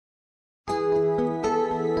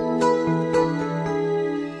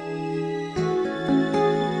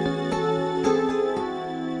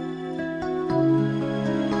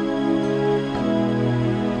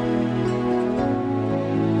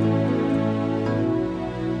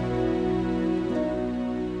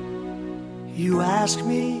You ask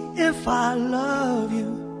me if I love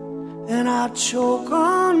you, and I choke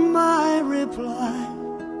on my reply.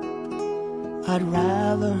 I'd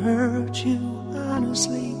rather hurt you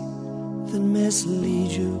honestly than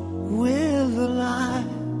mislead you with a lie.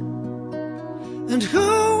 And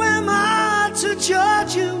who am I to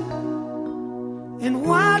judge you in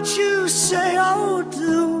what you say or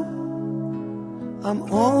do? I'm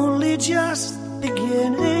only just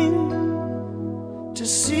beginning to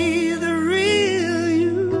see the real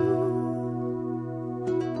you.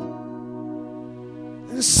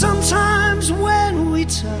 And sometimes when we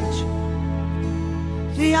touch,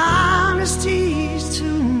 the honesty's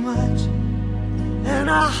too much, and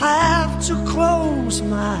I have to close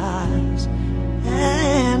my eyes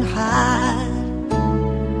and hide.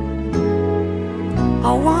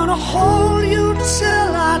 I wanna hold you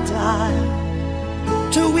till I die,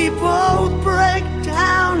 till we both break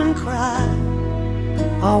down and cry.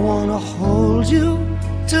 I wanna hold you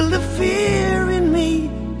till the fear in me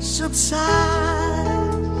subsides.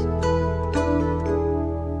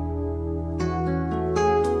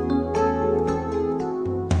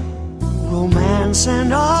 Romance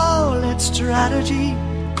and all its strategy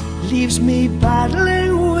leaves me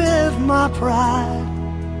battling with my pride.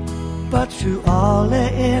 But through all the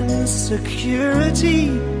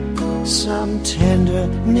insecurity, some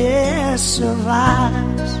tenderness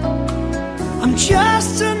survives. I'm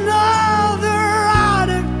just another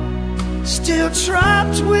rider, still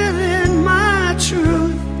trapped within my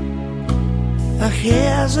truth, a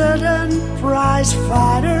hesitant prize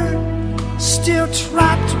fighter, still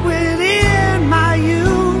trapped within my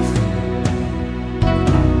youth.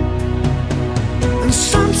 And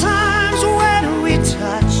sometimes when we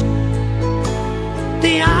touch,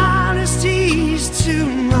 the honesty's too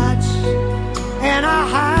much, and I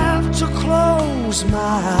have to close my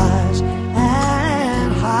eyes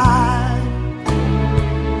and hide.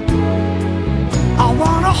 I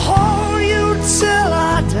wanna hold you till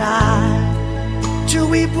I die, till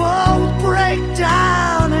we both break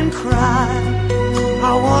down and cry.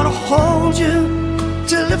 I wanna hold you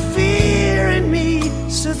till the fear in me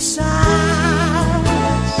subsides.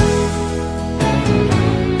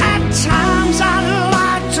 At times I'd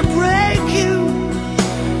like to break you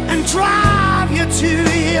and drive you to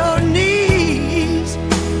your knees.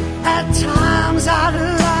 At times I'd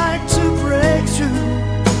like to break through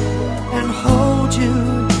and hold you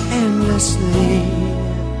endlessly.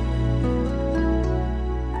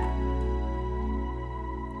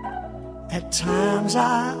 At times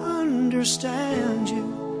I understand you,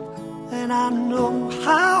 and I know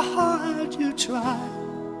how hard you try.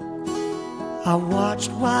 I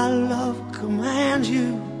watched while love commands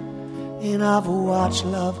you, and I've watched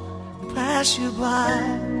love pass you by.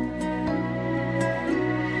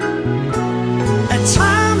 At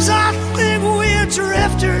times I think we're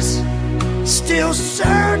drifters, still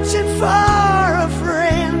searching for a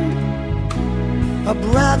friend, a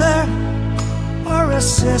brother or a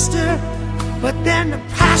sister. But then the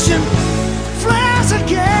passion flares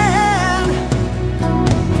again.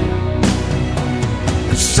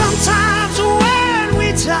 And sometimes when we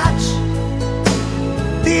touch,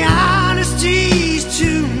 the honesty's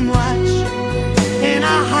too much, and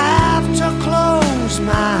I have to close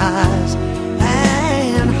my eyes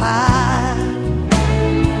and hide.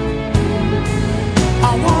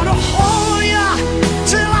 I wanna hold you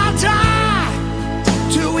till I die,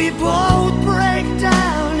 till we both break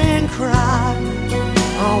down and cry.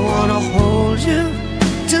 I wanna hold you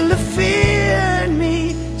till the fear in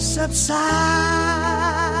me subsides.